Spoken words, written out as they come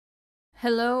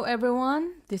Hello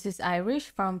everyone, this is Irish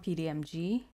from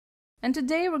pdmg, and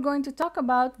today we're going to talk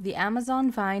about the Amazon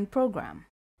Vine program.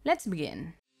 Let's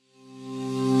begin.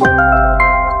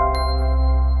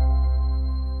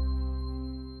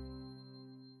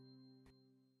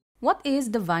 What is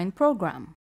the Vine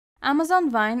program? Amazon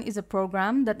Vine is a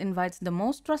program that invites the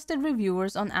most trusted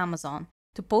reviewers on Amazon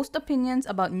to post opinions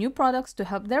about new products to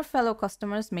help their fellow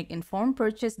customers make informed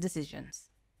purchase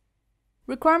decisions.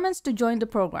 Requirements to join the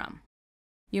program.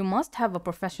 You must have a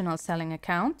professional selling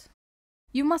account.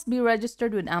 You must be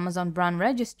registered with Amazon Brand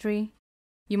Registry.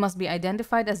 You must be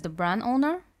identified as the brand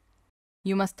owner.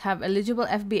 You must have eligible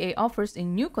FBA offers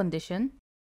in new condition.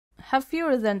 Have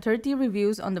fewer than 30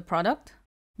 reviews on the product.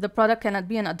 The product cannot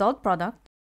be an adult product.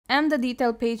 And the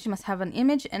detail page must have an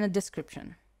image and a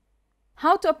description.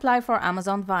 How to apply for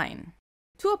Amazon Vine?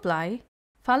 To apply,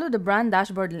 follow the brand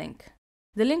dashboard link.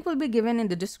 The link will be given in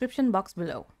the description box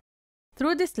below.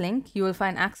 Through this link, you will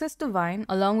find access to Vine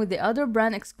along with the other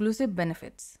brand exclusive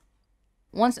benefits.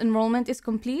 Once enrollment is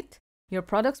complete, your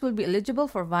products will be eligible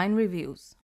for Vine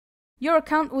reviews. Your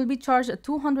account will be charged a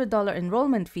 $200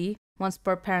 enrollment fee once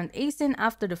per parent ASIN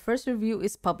after the first review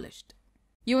is published.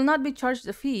 You will not be charged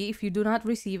a fee if you do not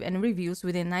receive any reviews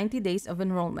within 90 days of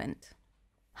enrollment.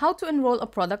 How to enroll a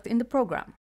product in the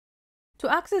program? To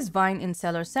access Vine in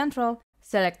Seller Central,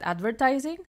 select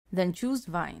Advertising, then choose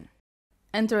Vine.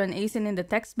 Enter an ASIN in the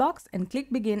text box and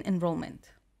click Begin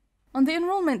Enrollment. On the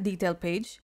enrollment detail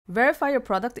page, verify your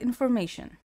product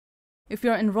information. If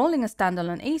you are enrolling a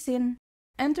standalone ASIN,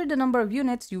 enter the number of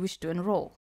units you wish to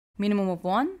enroll, minimum of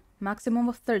 1, maximum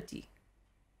of 30.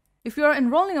 If you are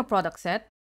enrolling a product set,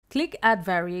 click Add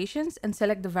Variations and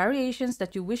select the variations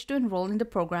that you wish to enroll in the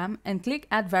program and click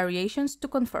Add Variations to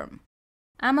confirm.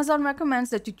 Amazon recommends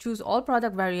that you choose all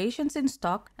product variations in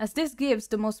stock, as this gives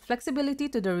the most flexibility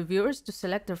to the reviewers to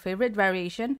select their favorite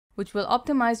variation, which will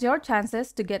optimize your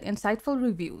chances to get insightful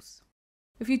reviews.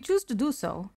 If you choose to do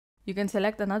so, you can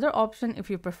select another option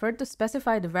if you prefer to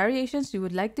specify the variations you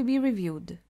would like to be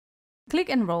reviewed. Click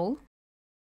Enroll.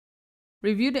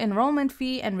 Review the enrollment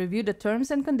fee and review the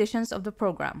terms and conditions of the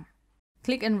program.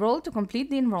 Click Enroll to complete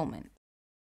the enrollment.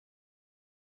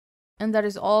 And that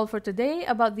is all for today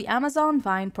about the Amazon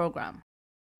Vine program.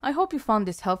 I hope you found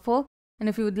this helpful, and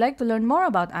if you would like to learn more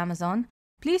about Amazon,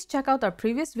 please check out our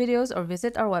previous videos or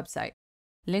visit our website.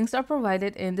 Links are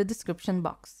provided in the description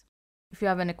box. If you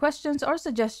have any questions or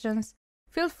suggestions,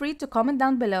 feel free to comment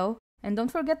down below, and don't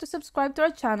forget to subscribe to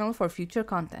our channel for future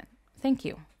content. Thank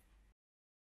you.